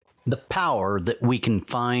the power that we can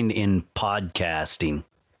find in podcasting.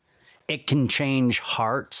 It can change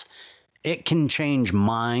hearts. It can change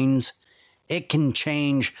minds. It can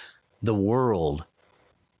change the world.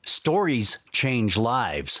 Stories change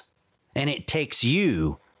lives, and it takes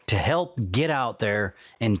you to help get out there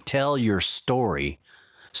and tell your story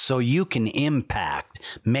so you can impact,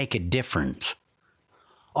 make a difference.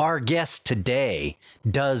 Our guest today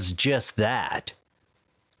does just that.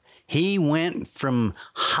 He went from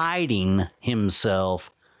hiding himself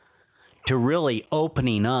to really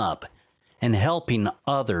opening up and helping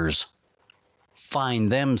others find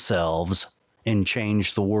themselves and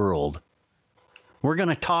change the world. We're going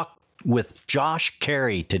to talk with Josh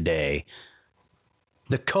Cary today,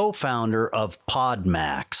 the co-founder of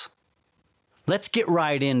PodMax. Let's get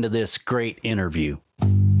right into this great interview.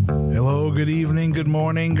 Hello, good evening, good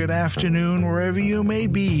morning, good afternoon, wherever you may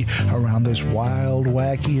be around this wild,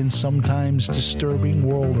 wacky, and sometimes disturbing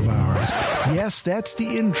world of ours. Yes, that's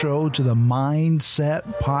the intro to the Mindset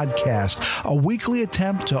Podcast, a weekly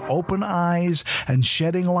attempt to open eyes and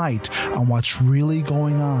shedding light on what's really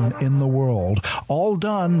going on in the world, all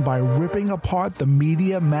done by ripping apart the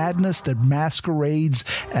media madness that masquerades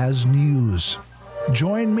as news.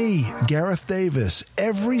 Join me, Gareth Davis,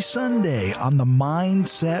 every Sunday on the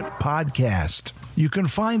Mindset Podcast. You can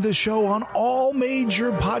find the show on all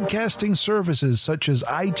major podcasting services such as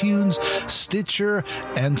iTunes, Stitcher,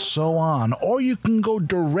 and so on. Or you can go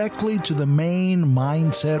directly to the main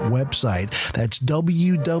Mindset website. That's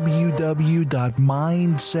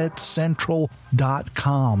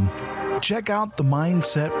www.mindsetcentral.com. Check out the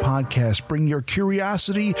Mindset Podcast. Bring your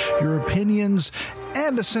curiosity, your opinions,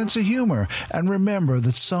 and a sense of humor. And remember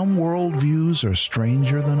that some worldviews are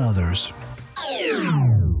stranger than others.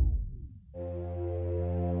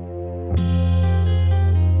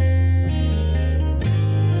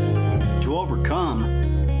 To overcome,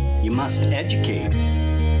 you must educate.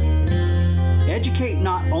 Educate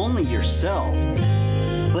not only yourself,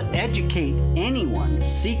 but educate anyone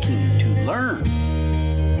seeking to learn.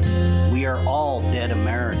 We are all dead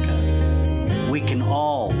America. We can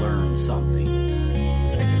all learn something.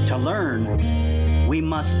 To learn, we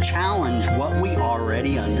must challenge what we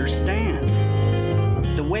already understand.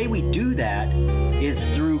 The way we do that is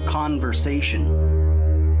through conversation.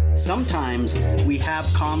 Sometimes we have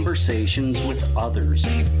conversations with others.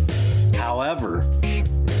 However,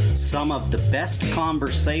 some of the best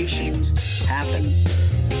conversations happen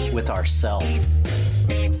with ourselves.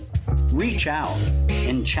 Reach out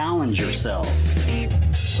and challenge yourself.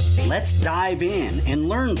 Let's dive in and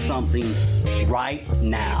learn something right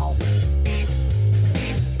now.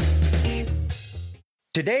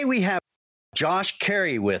 Today we have Josh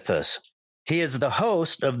Cary with us. He is the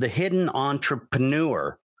host of The Hidden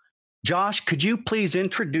Entrepreneur. Josh, could you please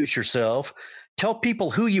introduce yourself, tell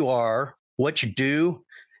people who you are, what you do,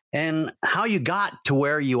 and how you got to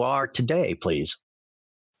where you are today, please?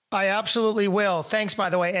 I absolutely will. Thanks, by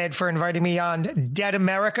the way, Ed, for inviting me on Dead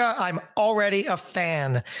America. I'm already a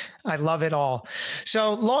fan. I love it all.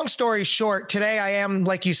 So long story short, today I am,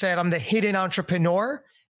 like you said, I'm the hidden entrepreneur.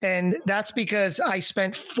 And that's because I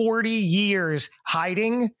spent 40 years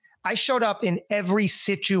hiding. I showed up in every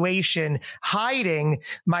situation, hiding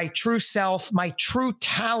my true self, my true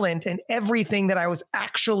talent, and everything that I was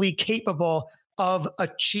actually capable of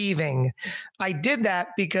achieving. I did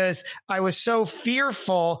that because I was so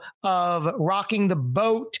fearful of rocking the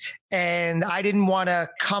boat, and I didn't want to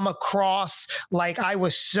come across like I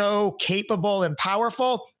was so capable and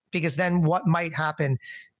powerful, because then what might happen?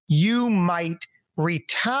 You might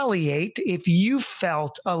retaliate if you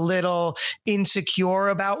felt a little insecure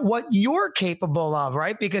about what you're capable of,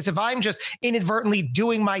 right? Because if I'm just inadvertently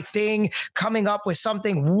doing my thing, coming up with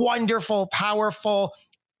something wonderful, powerful,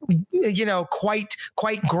 quite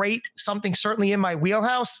great, something certainly in my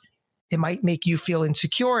wheelhouse, it might make you feel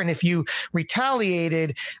insecure. And if you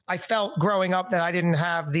retaliated, I felt growing up that I didn't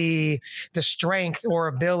have the strength or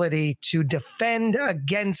ability to defend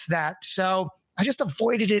against that. So I just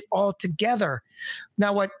avoided it altogether.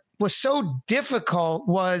 Now, what was so difficult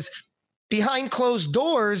was behind closed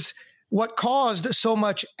doors, what caused so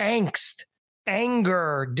much angst,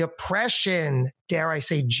 anger, depression, dare I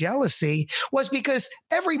say jealousy, was because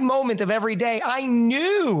every moment of every day, I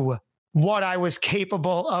knew what I was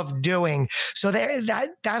capable of doing. So that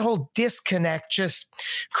whole disconnect just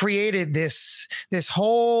created this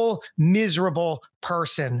whole miserable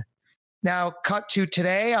person. Now, cut to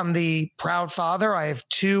today, I'm the proud father. I have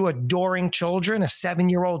two adoring children, a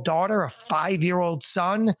 7-year-old daughter, a 5-year-old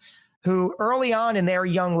son, who early on in their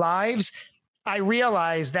young lives, I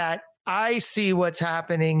realized that I see what's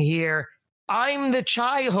happening here. I'm the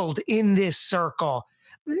child in this circle.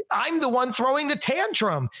 I'm the one throwing the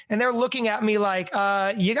tantrum. And they're looking at me like,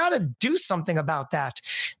 you got to do something about that.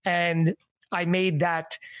 And I made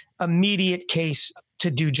that immediate case to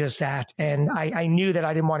do just that. And I knew that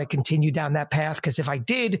I didn't want to continue down that path, because if I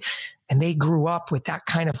did, and they grew up with that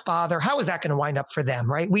kind of father, how is that going to wind up for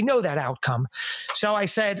them, right? We know that outcome. So I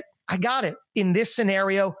said, I got it. In this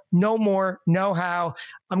scenario, no more, no how.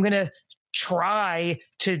 I'm going to try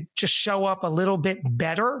to just show up a little bit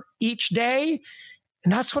better each day.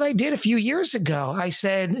 And that's what I did a few years ago. I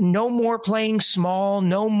said, no more playing small,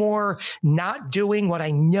 no more not doing what I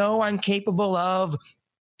know I'm capable of.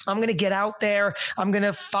 I'm going to get out there. I'm going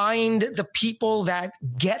to find the people that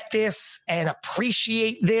get this and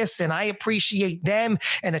appreciate this, and I appreciate them,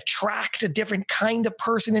 and attract a different kind of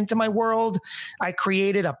person into my world. I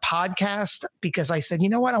created a podcast because I said, you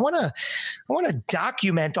know what? I want to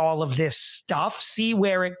document all of this stuff, see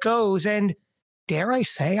where it goes. And dare I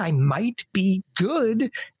say, I might be good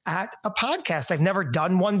at a podcast. I've never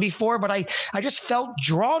done one before, but I just felt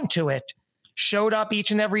drawn to it. Showed up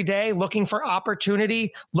each and every day looking for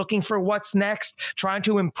opportunity, looking for what's next, trying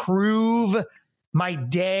to improve my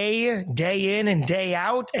day in and day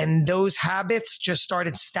out. And those habits just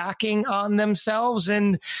started stacking on themselves.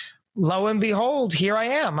 And lo and behold, here I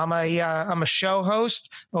am. I'm a show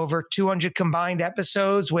host, over 200 combined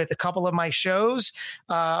episodes with a couple of my shows.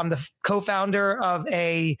 I'm the co-founder of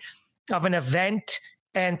an event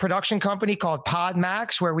and production company called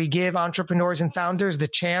PodMax, where we give entrepreneurs and founders the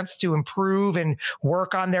chance to improve and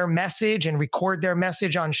work on their message and record their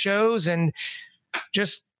message on shows. And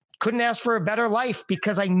just couldn't ask for a better life,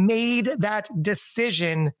 because I made that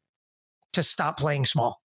decision to stop playing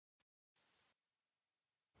small.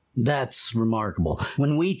 That's remarkable.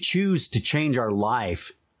 When we choose to change our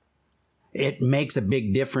life, it makes a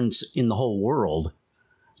big difference in the whole world.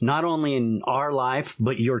 Not only in our life,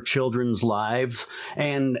 but your children's lives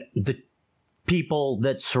and the people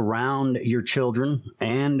that surround your children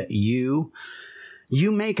and you.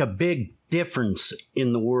 You make a big difference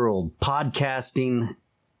in the world. Podcasting,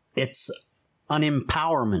 it's an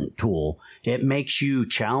empowerment tool. It makes you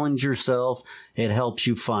challenge yourself. It helps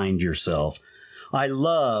you find yourself. I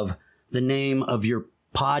love the name of your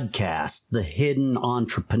podcast, The Hidden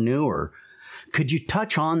Entrepreneur. Could you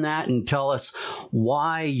touch on that and tell us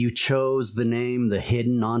why you chose the name The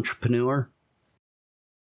Hidden Entrepreneur?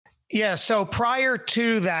 Yeah. So prior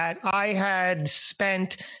to that, I had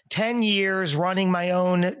spent 10 years running my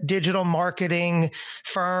own digital marketing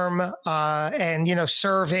firm, and,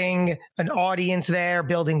 serving an audience there,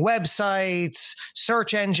 building websites,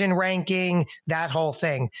 search engine ranking, that whole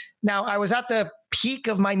thing. Now, I was at the peak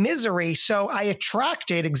of my misery, so I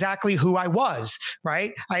attracted exactly who I was,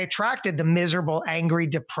 right? I attracted the miserable, angry,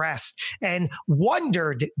 depressed, and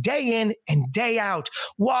wondered day in and day out,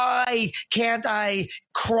 why can't I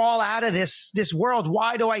crawl out of this world?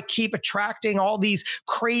 Why do I keep attracting all these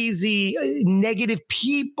crazy, negative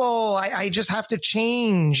people? I just have to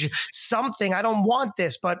change something. I don't want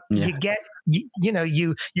this, but you get,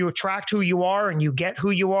 you attract who you are and you get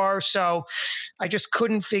who you are. So I just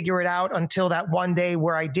couldn't figure it out until that one day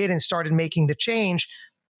where I did and started making the change.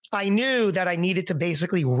 I knew that I needed to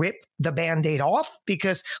basically rip the Band-Aid off,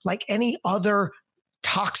 because like any other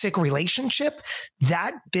toxic relationship,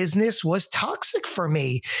 that business was toxic for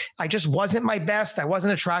me. I just wasn't my best. I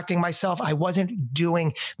wasn't attracting myself. I wasn't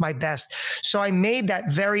doing my best. So I made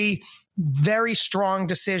that very, very strong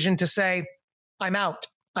decision to say, I'm out.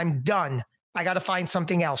 I'm done. I got to find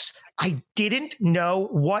something else. I didn't know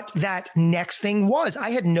what that next thing was. I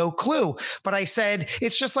had no clue, but I said,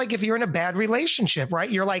 it's just like if you're in a bad relationship, right?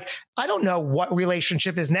 You're like, I don't know what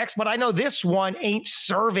relationship is next, but I know this one ain't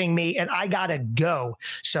serving me and I got to go.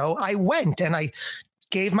 So I went and I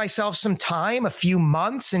gave myself some time, a few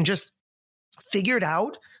months, and just figured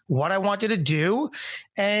out what I wanted to do.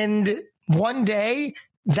 And one day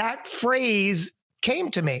that phrase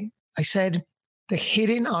came to me. I said, the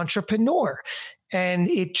hidden entrepreneur. And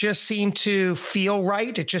it just seemed to feel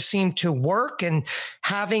right. It just seemed to work. And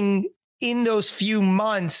having in those few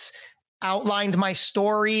months outlined my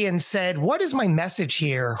story and said, what is my message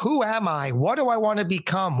here? Who am I? What do I want to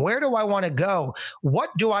become? Where do I want to go? What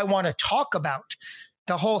do I want to talk about?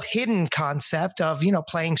 The whole hidden concept of,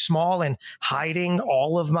 playing small and hiding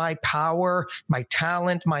all of my power, my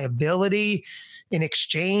talent, my ability in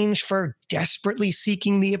exchange for desperately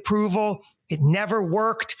seeking the approval. It never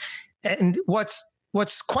worked. And what's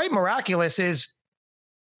quite miraculous is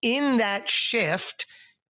in that shift,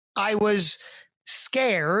 I was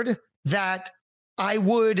scared that I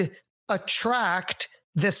would attract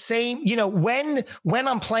the same, when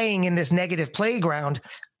I'm playing in this negative playground,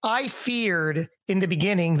 I feared in the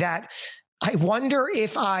beginning that I wonder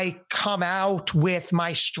if I come out with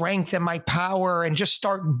my strength and my power and just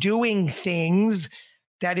start doing things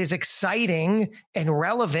that is exciting and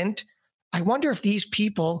relevant. I wonder if these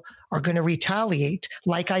people are going to retaliate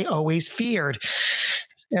like I always feared.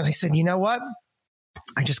 And I said, you know what?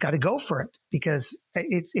 I just got to go for it because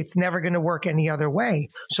it's never going to work any other way.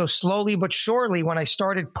 So slowly but surely, when I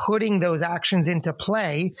started putting those actions into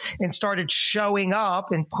play and started showing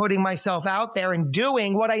up and putting myself out there and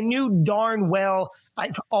doing what I knew darn well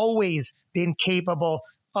I've always been capable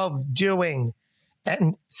of doing.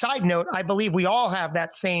 And side note, I believe we all have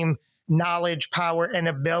that same knowledge, power, and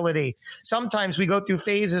ability. Sometimes we go through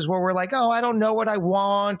phases where we're like, oh, I don't know what I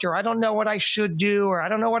want, or I don't know what I should do, or I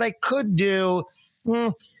don't know what I could do.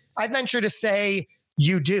 I venture to say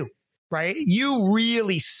you do, right? You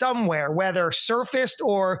really somewhere, whether surfaced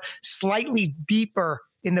or slightly deeper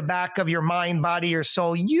in the back of your mind, body, or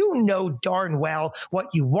soul, you know darn well what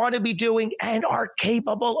you want to be doing and are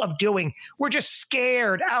capable of doing. We're just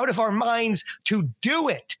scared out of our minds to do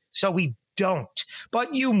it. So we don't,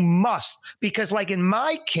 but you must, because like in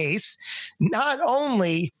my case, not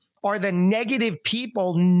only are the negative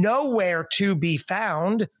people nowhere to be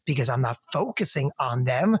found because I'm not focusing on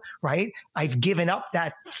them, right? I've given up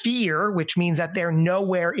that fear, which means that they're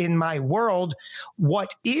nowhere in my world.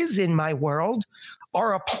 What is in my world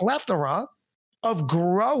are a plethora of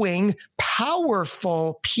growing,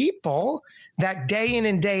 powerful people that day in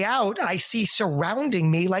and day out, I see surrounding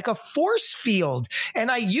me like a force field. And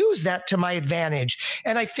I use that to my advantage.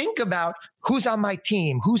 And I think about who's on my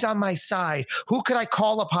team, who's on my side, who could I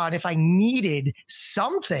call upon if I needed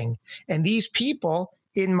something? And these people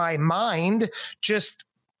in my mind just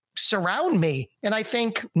surround me. And I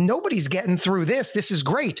think nobody's getting through this. This is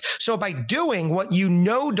great. So by doing what you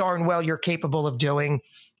know darn well you're capable of doing,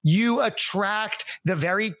 you attract the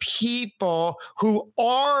very people who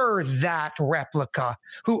are that replica,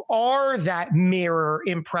 who are that mirror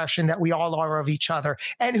impression that we all are of each other,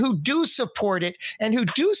 and who do support it and who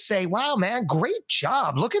do say, wow, man, great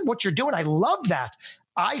job. Look at what you're doing. I love that.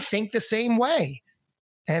 I think the same way.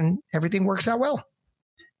 And everything works out well.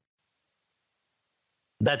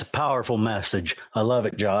 That's a powerful message. I love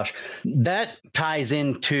it, Josh. That ties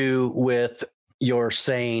into with your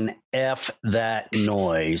saying, F that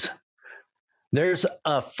noise. There's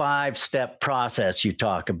a 5-step process you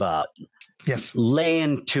talk about. Yes. Lay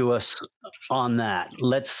into us on that.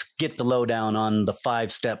 Let's get the lowdown on the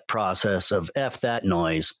 5-step process of F that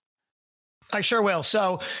noise. I sure will.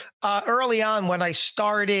 So early on, when I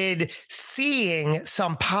started seeing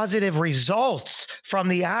some positive results from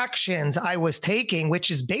the actions I was taking,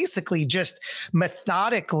 which is basically just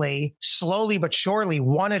methodically, slowly but surely,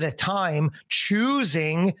 one at a time,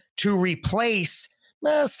 choosing to replace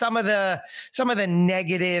some of the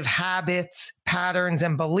negative habits, patterns,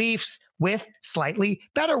 and beliefs with slightly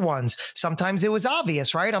better ones. Sometimes it was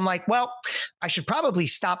obvious, right? I'm like, well, I should probably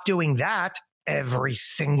stop doing that every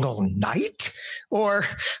single night. Or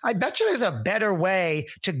I bet you there's a better way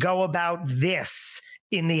to go about this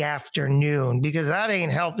in the afternoon, because that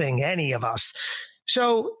ain't helping any of us.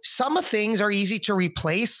 So some of things are easy to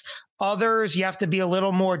replace. Others, you have to be a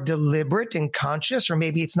little more deliberate and conscious, or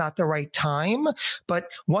maybe it's not the right time.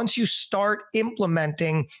 But once you start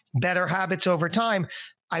implementing better habits over time,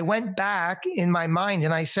 I went back in my mind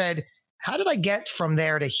and I said, how did I get from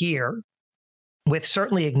there to here? With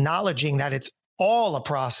certainly acknowledging that it's all a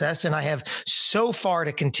process and I have so far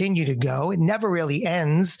to continue to go. It never really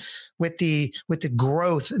ends with the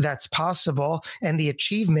growth that's possible and the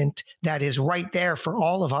achievement that is right there for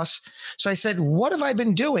all of us. So I said, what have I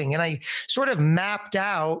been doing? And I sort of mapped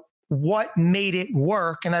out what made it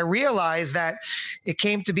work. And I realized that it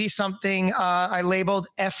came to be something I labeled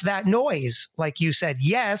F that noise. Like you said,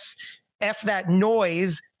 yes, F that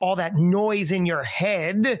noise, all that noise in your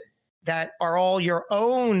head that are all your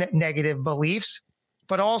own negative beliefs,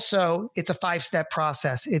 but also it's a 5-step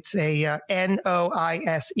process. It's a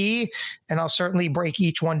NOISE, and I'll certainly break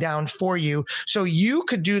each one down for you. So you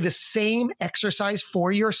could do the same exercise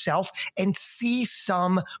for yourself and see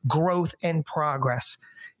some growth and progress.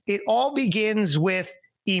 It all begins with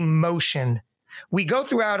emotion. We go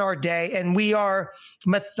throughout our day and we are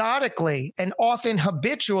methodically and often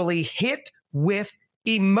habitually hit with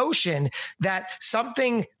emotion that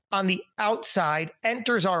something on the outside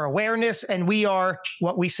enters our awareness and we are,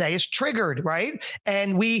 what we say is triggered, right?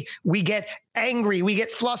 And we get angry, we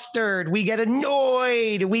get flustered, we get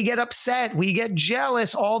annoyed, we get upset, we get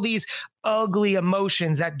jealous, all these ugly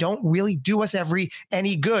emotions that don't really do us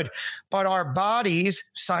any good. But our bodies,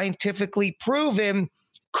 scientifically proven,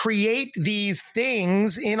 create these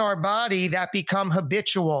things in our body that become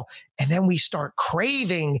habitual. And then we start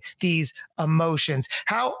craving these emotions.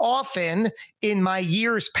 How often in my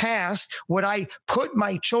years past would I put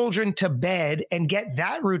my children to bed and get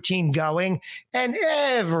that routine going? And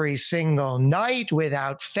every single night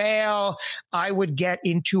without fail, I would get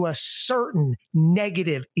into a certain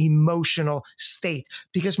negative emotional state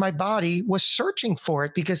because my body was searching for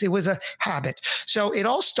it because it was a habit. So it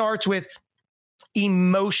all starts with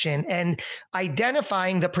emotion and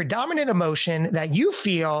identifying the predominant emotion that you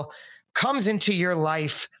feel comes into your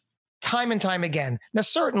life time and time again. Now,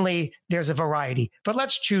 certainly there's a variety, but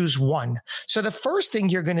let's choose one. So the first thing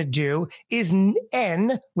you're going to do is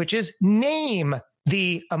N, which is name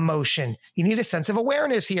the emotion. You need a sense of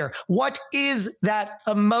awareness here. What is that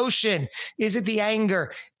emotion? Is it the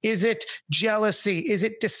anger? Is it jealousy? Is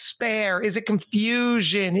it despair? Is it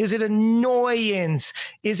confusion? Is it annoyance?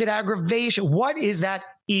 Is it aggravation? What is that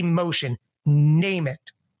emotion? Name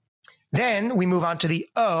it. Then we move on to the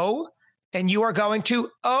O, and you are going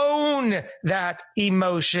to own that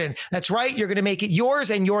emotion. That's right. You're going to make it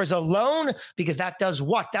yours and yours alone, because that does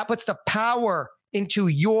what? That puts the power into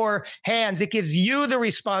your hands. It gives you the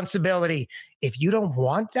responsibility. If you don't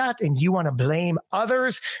want that and you want to blame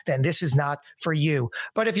others, then this is not for you.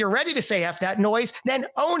 But if you're ready to say F that noise, then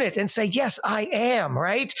own it and say, yes, I am,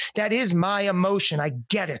 right? That is my emotion. I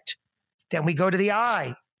get it. Then we go to the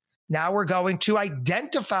I. Now we're going to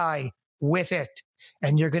identify with it.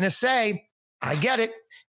 And you're going to say, I get it.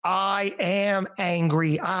 I am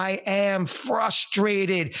angry. I am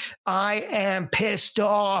frustrated. I am pissed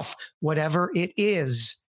off. Whatever it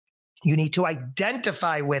is, you need to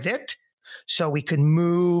identify with it so we can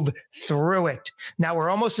move through it. Now we're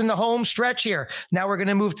almost in the home stretch here. Now we're going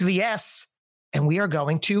to move to the S, and we are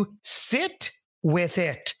going to sit with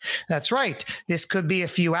it. That's right. This could be a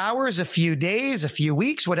few hours, a few days, a few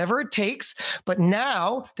weeks, whatever it takes. But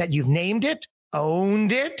now that you've named it,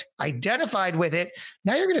 owned it, identified with it,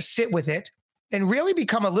 now you're going to sit with it and really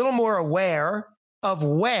become a little more aware of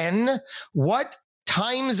what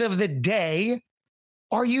times of the day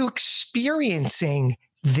are you experiencing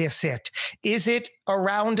this it? Is it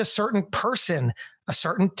around a certain person, a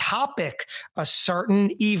certain topic, a certain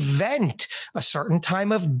event, a certain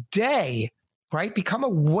time of day? Right? Become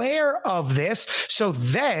aware of this. So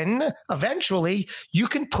then eventually you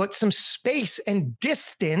can put some space and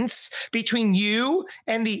distance between you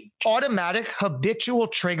and the automatic habitual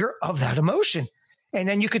trigger of that emotion. And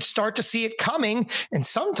then you could start to see it coming and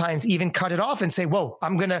sometimes even cut it off and say, whoa,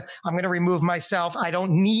 I'm going to remove myself. I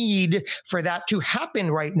don't need for that to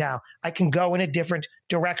happen right now. I can go in a different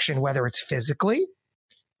direction, whether it's physically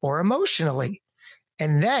or emotionally.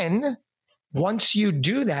 And then once you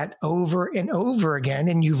do that over and over again,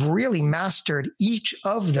 and you've really mastered each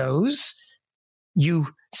of those, you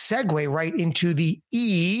segue right into the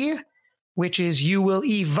E, which is you will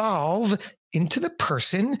evolve into the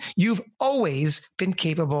person you've always been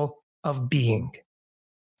capable of being.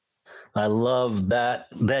 I love that.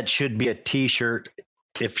 That should be a t-shirt.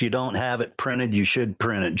 If you don't have it printed, you should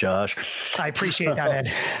print it, Josh. I appreciate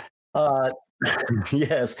that, Ed.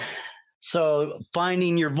 Yes. So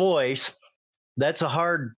finding your voice, that's a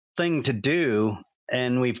hard thing to do.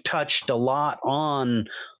 And we've touched a lot on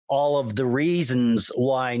all of the reasons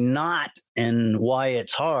why not and why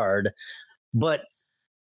it's hard. But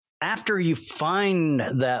after you find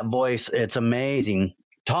that voice, it's amazing.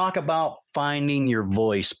 Talk about finding your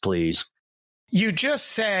voice, please. You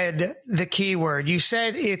just said the key word. You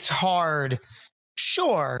said it's hard.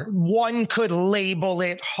 Sure, one could label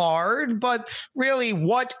it hard, but really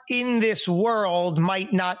what in this world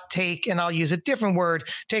might not take, and I'll use a different word,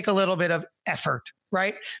 take a little bit of effort,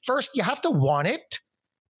 right? First, you have to want it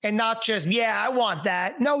and not just, yeah, I want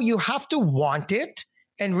that. No, you have to want it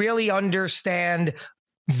and really understand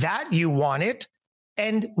that you want it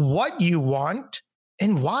and what you want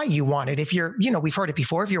and why you want it. If you're, we've heard it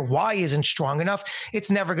before, if your why isn't strong enough,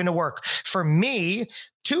 it's never going to work. For me,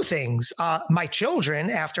 two things. My children,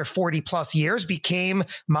 after 40 plus years, became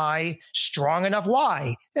my strong enough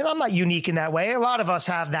why. And I'm not unique in that way. A lot of us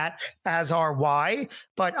have that as our why,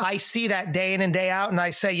 but I see that day in and day out. And I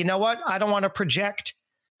say, you know what? I don't want to project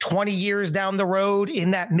 20 years down the road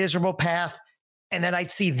in that miserable path. And then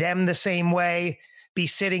I'd see them the same way, be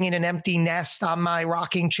sitting in an empty nest on my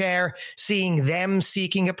rocking chair, seeing them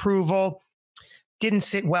seeking approval. Didn't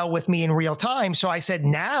sit well with me in real time. So I said,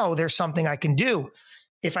 now there's something I can do.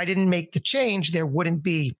 If I didn't make the change, there wouldn't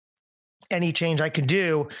be any change I could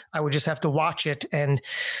do. I would just have to watch it. And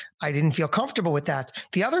I didn't feel comfortable with that.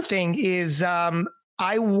 The other thing is,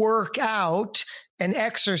 I work out and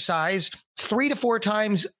exercise 3 to 4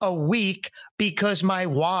 times a week because my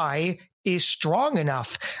why is strong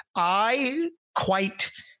enough. I quite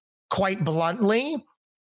bluntly,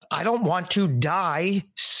 I don't want to die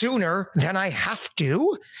sooner than I have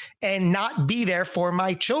to and not be there for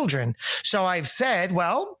my children. So I've said,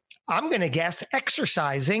 well, I'm going to guess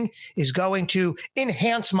exercising is going to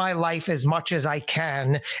enhance my life as much as I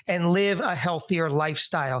can and live a healthier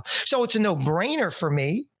lifestyle. So it's a no-brainer for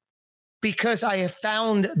me because I have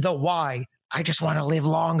found the why. I just want to live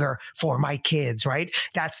longer for my kids, right?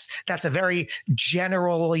 That's a very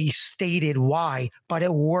generally stated why, but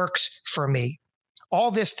it works for me.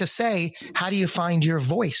 All this to say, how do you find your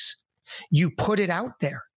voice? You put it out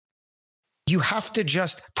there. You have to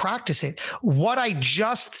just practice it. What I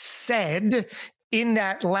just said in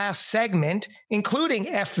that last segment, including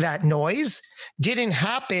F that noise, didn't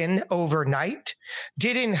happen overnight,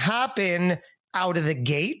 didn't happen out of the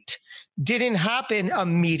gate, didn't happen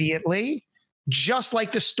immediately, just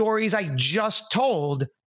like the stories I just told,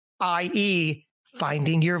 i.e.,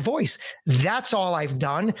 finding your voice. That's all I've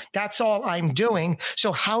done. That's all I'm doing.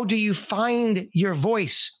 So how do you find your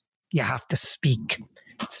voice? You have to speak.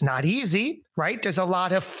 It's not easy, right? There's a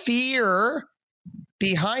lot of fear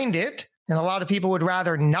behind it, and a lot of people would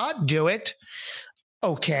rather not do it.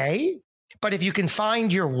 Okay. But if you can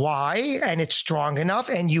find your why and it's strong enough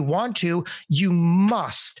and you want to, you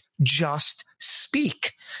must just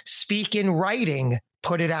speak. Speak in writing,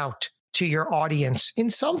 put it out to your audience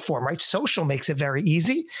in some form, right? Social makes it very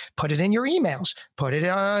easy. Put it in your emails, put it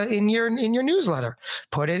in your newsletter,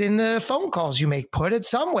 put it in the phone calls you make, put it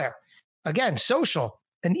somewhere. Again, social,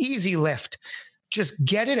 an easy lift. Just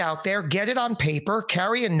get it out there, get it on paper,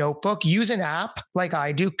 carry a notebook, use an app like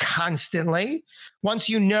I do constantly. Once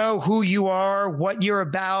you know who you are, what you're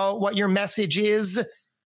about, what your message is,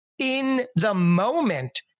 in the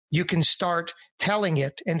moment, you can start telling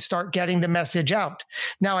it and start getting the message out.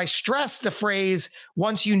 Now, I stress the phrase,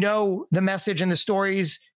 once you know the message and the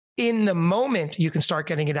stories in the moment, you can start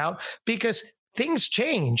getting it out because things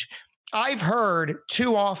change. I've heard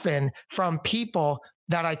too often from people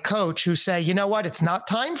that I coach who say, you know what, it's not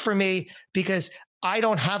time for me because I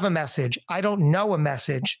don't have a message. I don't know a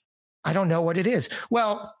message. I don't know what it is.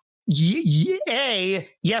 Well, A,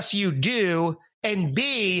 yes, you do. And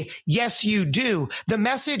B, yes, you do. The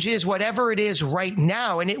message is whatever it is right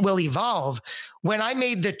now, and it will evolve. When I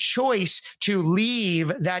made the choice to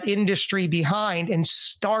leave that industry behind and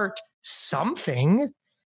start something,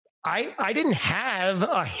 I didn't have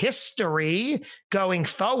a history going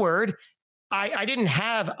forward. I didn't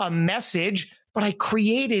have a message, but I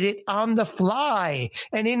created it on the fly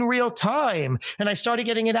and in real time. And I started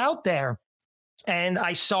getting it out there. And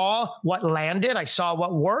I saw what landed. I saw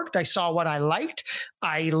what worked. I saw what I liked.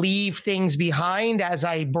 I leave things behind as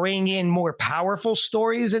I bring in more powerful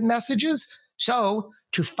stories and messages. So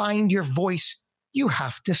to find your voice, you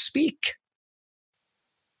have to speak.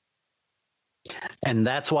 And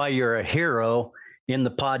that's why you're a hero in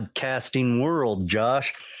the podcasting world,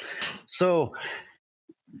 Josh. So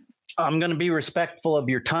I'm going to be respectful of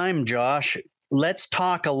your time, Josh. Let's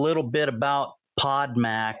talk a little bit about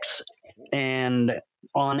PodMax and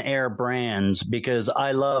on-air brands, because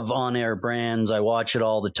I love on-air brands. I watch it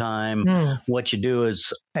all the time. What you do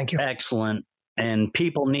is Thank you. Excellent, and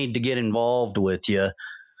people need to get involved with you.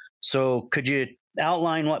 So could you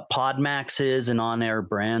outline what PodMax is and on-air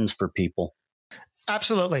brands for people?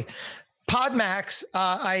 Absolutely. PodMax,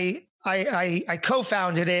 I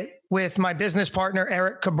co-founded it with my business partner,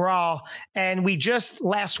 Eric Cabral, and we just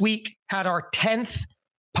last week had our 10th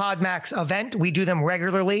PodMax event. We do them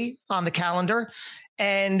regularly on the calendar,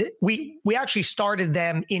 and we actually started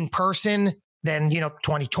them in person. Then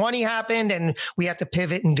 2020 happened, and we had to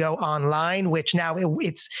pivot and go online, which now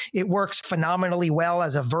it works phenomenally well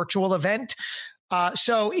as a virtual event.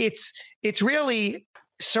 So it's really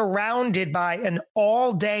surrounded by an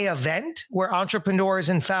all-day event where entrepreneurs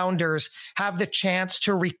and founders have the chance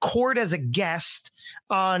to record as a guest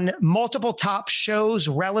on multiple top shows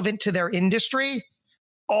relevant to their industry,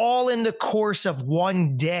 all in the course of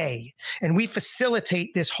one day. And we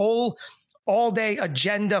facilitate this whole all-day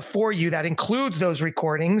agenda for you that includes those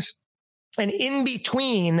recordings. And in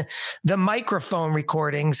between the microphone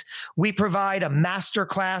recordings, we provide a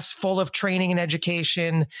masterclass full of training and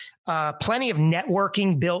education, plenty of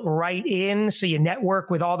networking built right in. So you network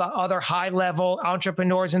with all the other high-level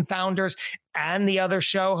entrepreneurs and founders and the other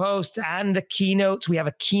show hosts and the keynotes. We have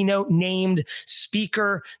a keynote named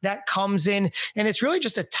speaker that comes in. And it's really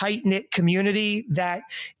just a tight-knit community that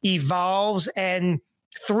evolves. And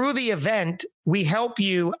through the event, we help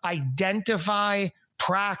you identify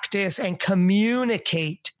practice, and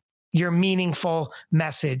communicate your meaningful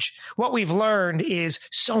message. What we've learned is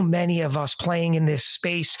so many of us playing in this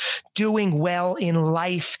space, doing well in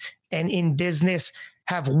life and in business,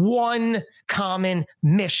 have one common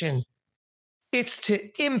mission. It's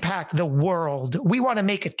to impact the world. We want to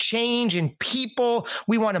make a change in people.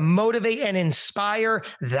 We want to motivate and inspire.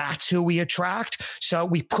 That's who we attract. So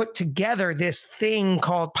we put together this thing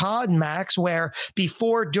called PodMax, where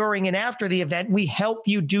before, during, and after the event, we help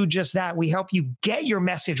you do just that. We help you get your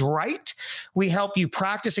message right. We help you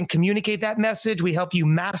practice and communicate that message. We help you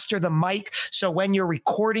master the mic. So when you're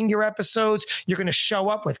recording your episodes, you're going to show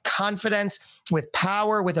up with confidence, with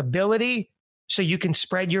power, with ability, so you can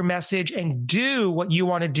spread your message and do what you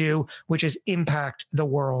want to do, which is impact the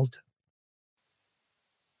world.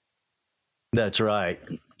 That's right.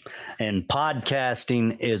 And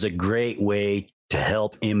podcasting is a great way to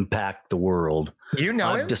help impact the world. You know,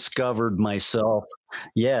 I've discovered myself.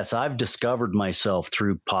 Yes, I've discovered myself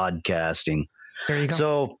through podcasting. There you go.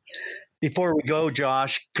 So before we go,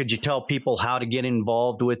 Josh, could you tell people how to get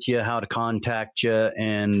involved with you, how to contact you,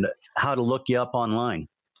 and how to look you up online?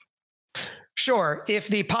 Sure. If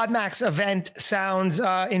the PodMax event sounds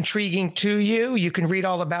intriguing to you, you can read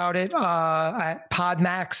all about it at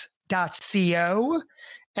podmax.co.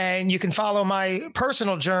 And you can follow my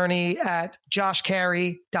personal journey at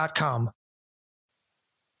joshcary.com.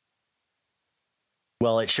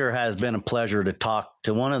 Well, it sure has been a pleasure to talk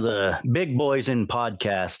to one of the big boys in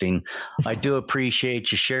podcasting. I do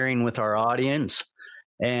appreciate you sharing with our audience.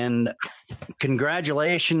 And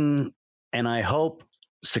congratulations, and I hope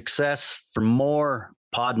success for more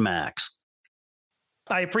PodMax.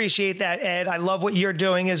 I appreciate that, Ed. I love what you're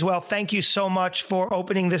doing as well. Thank you so much for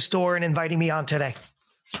opening this door and inviting me on today.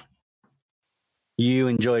 You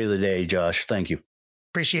enjoy the day, Josh. Thank you.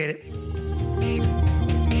 Appreciate it.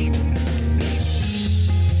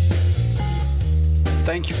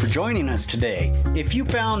 Thank you for joining us today. If you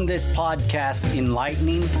found this podcast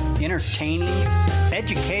enlightening, entertaining,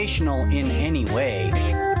 educational in any way,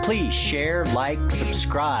 please share, like,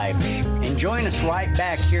 subscribe, and join us right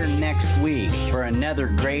back here next week for another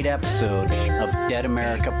great episode of Dead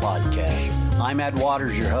America Podcast. I'm Ed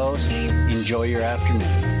Waters, your host. Enjoy your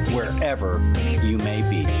afternoon, wherever you may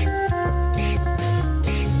be.